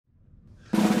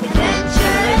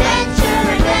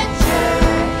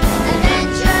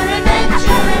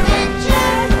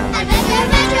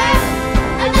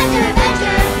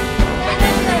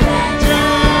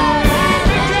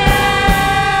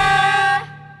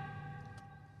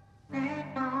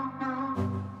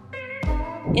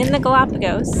In the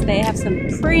Galapagos, they have some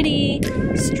pretty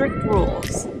strict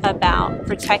rules about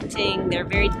protecting their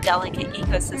very delicate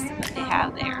ecosystem that they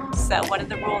have there. So one of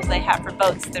the rules they have for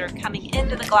boats that are coming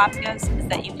into the Galapagos is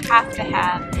that you have to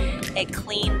have a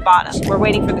clean bottom. We're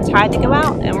waiting for the tide to go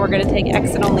out, and we're going to take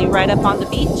exit only right up on the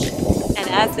beach. And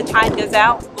as the tide goes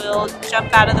out, we'll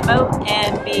jump out of the boat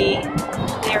and be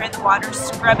there in the water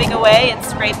scrubbing away and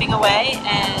scraping away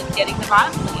and getting the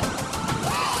bottom clean.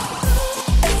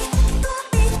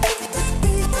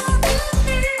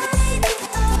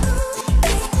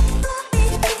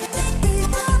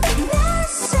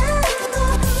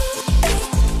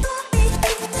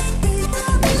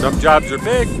 Some jobs are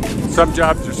big, some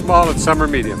jobs are small, and some are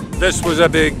medium. This was a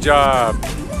big job,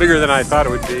 bigger than I thought it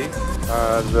would be.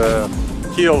 The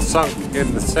keel sunk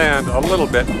in the sand a little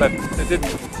bit, but it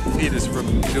didn't keep us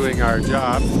from doing our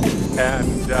job.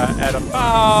 And at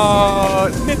about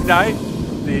midnight,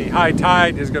 the high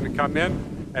tide is going to come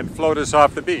in and float us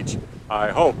off the beach. I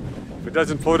hope. If it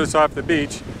doesn't float us off the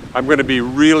beach, I'm going to be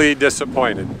really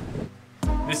disappointed.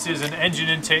 This is an engine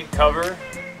intake cover.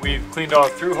 We've cleaned all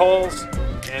through holes,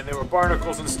 and there were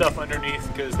barnacles and stuff underneath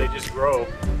because they just grow.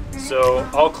 So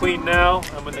all clean now,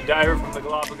 and when the diver from the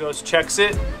Galapagos checks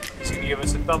it, he's going to give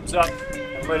us a thumbs up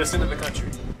and let us into the country.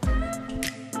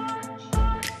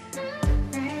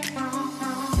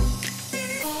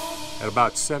 At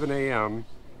about 7 a.m.,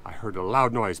 I heard a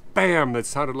loud noise, bam, that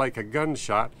sounded like a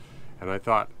gunshot, and I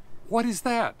thought, what is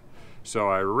that? So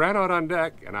I ran out on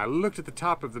deck and I looked at the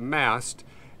top of the mast,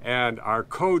 and our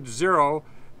code 0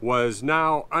 was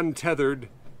now untethered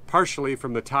partially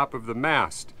from the top of the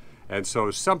mast. And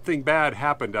so something bad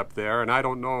happened up there, and I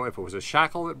don't know if it was a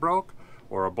shackle that broke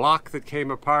or a block that came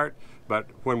apart, but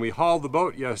when we hauled the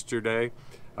boat yesterday,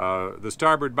 the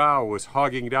starboard bow was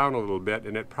hogging down a little bit,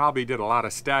 and it probably did a lot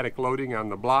of static loading on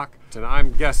the block, and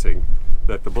I'm guessing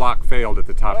that the block failed at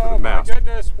the top of the mast. Oh my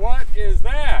goodness, what is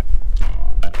that?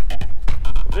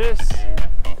 This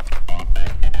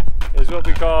is what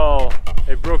we call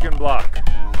a broken block.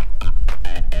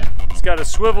 It's got a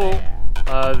swivel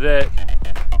that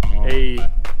a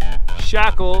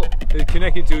shackle is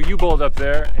connected to a U-bolt up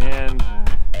there, and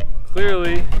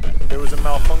clearly there was a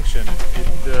malfunction.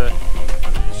 It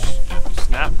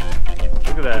snapped.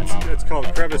 Look at that. It's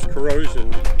called crevice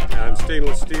corrosion on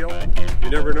stainless steel. You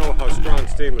never know how strong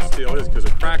stainless steel is because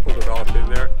a crack will develop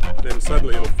in there, then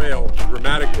suddenly it'll fail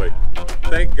dramatically.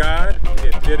 Thank God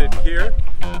it did it here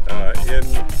in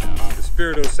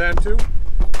Espiritu Santo,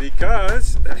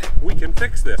 because we can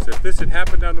fix this. If this had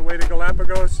happened on the way to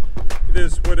Galapagos,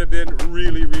 this would have been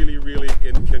really, really, really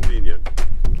inconvenient.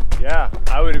 Yeah,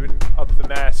 I would have been up the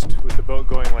mast with the boat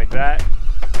going like that,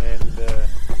 and yeah,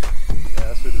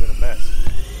 this would have been a mess.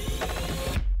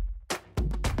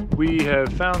 We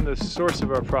have found the source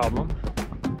of our problem.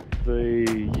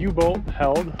 The U-bolt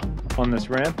held on this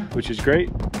ramp, which is great.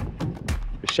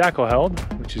 The shackle held,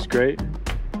 which is great,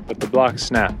 but the block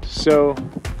snapped. So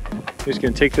I'm just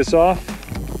going to take this off,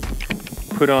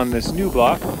 put on this new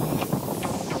block,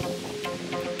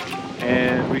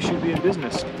 and we should be in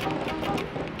business.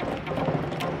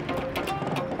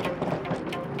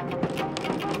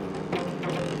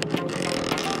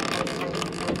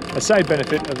 A side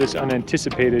benefit of this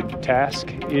unanticipated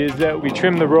task is that we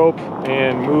trimmed the rope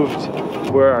and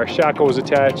moved where our shackle was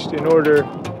attached in order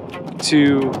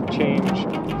to change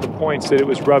the points that it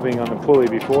was rubbing on the pulley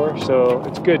before. So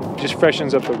it's good, just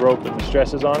freshens up the rope and the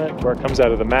stresses on it where it comes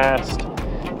out of the mast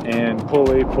and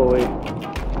pulley.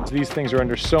 These things are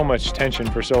under so much tension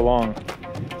for so long.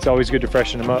 It's always good to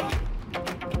freshen them up.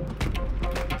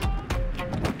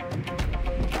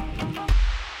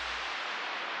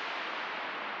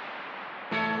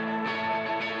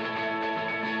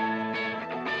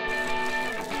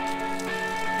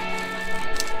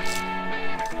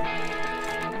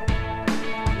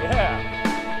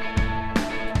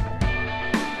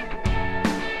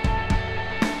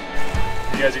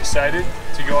 You guys excited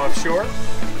to go offshore?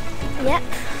 Yep.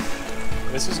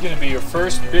 This is going to be your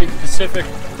first big Pacific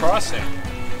crossing.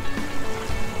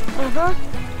 Uh-huh.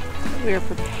 We're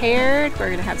prepared. We're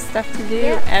going to have stuff to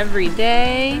do every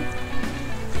day.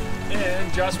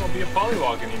 And Joss won't be a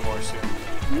polywog anymore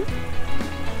soon.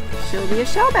 She'll be a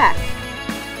shellback.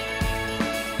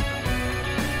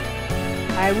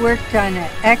 I worked on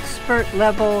an expert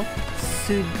level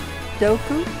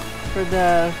Sudoku for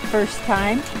the first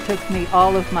time. It took me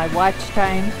all of my watch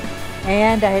time,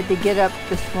 and I had to get up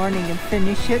this morning and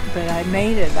finish it, but I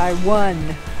made it. I won.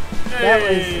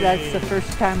 Hey. That's the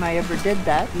first time I ever did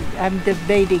that. I'm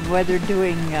debating whether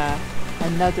doing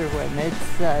another one.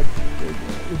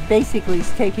 It basically is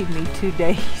taking me 2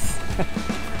 days.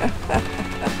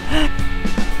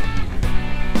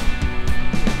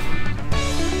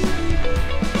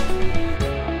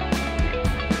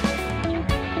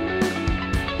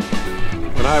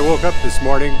 I woke up this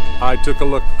morning, I took a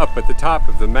look up at the top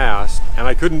of the mast and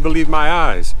I couldn't believe my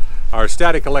eyes. Our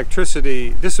static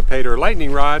electricity dissipator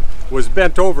lightning rod was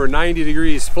bent over 90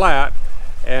 degrees flat,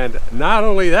 and not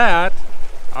only that,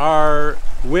 our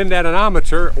wind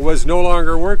anemometer was no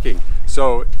longer working.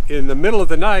 So in the middle of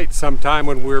the night sometime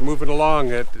when we were moving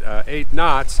along at 8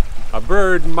 knots, a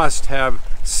bird must have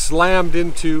slammed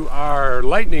into our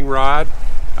lightning rod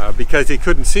because he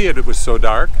couldn't see it, it was so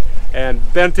dark,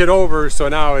 and bent it over so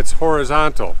now it's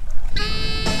horizontal. So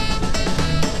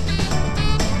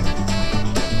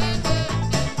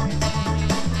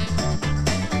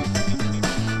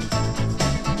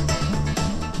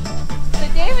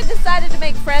David decided to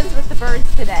make friends with the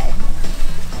birds today.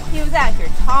 He was out here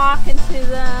talking to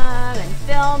them and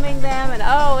filming them, and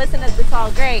oh, isn't it this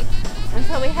all great?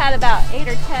 Until we had about 8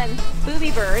 or 10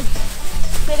 booby birds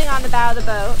sitting on the bow of the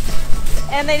boat,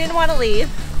 and they didn't want to leave.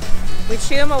 We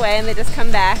shoo them away and they just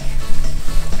come back.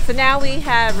 So now we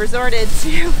have resorted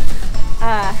to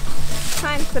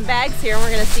tying some bags here, and we're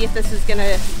going to see if this is going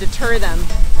to deter them.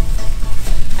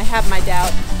 I have my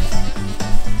doubts.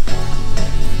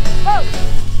 Oh!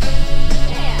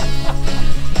 Man!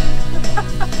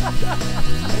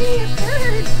 These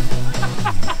birds!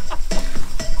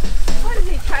 What,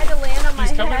 did he try to land on my head?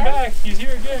 He's coming back. He's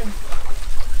here again.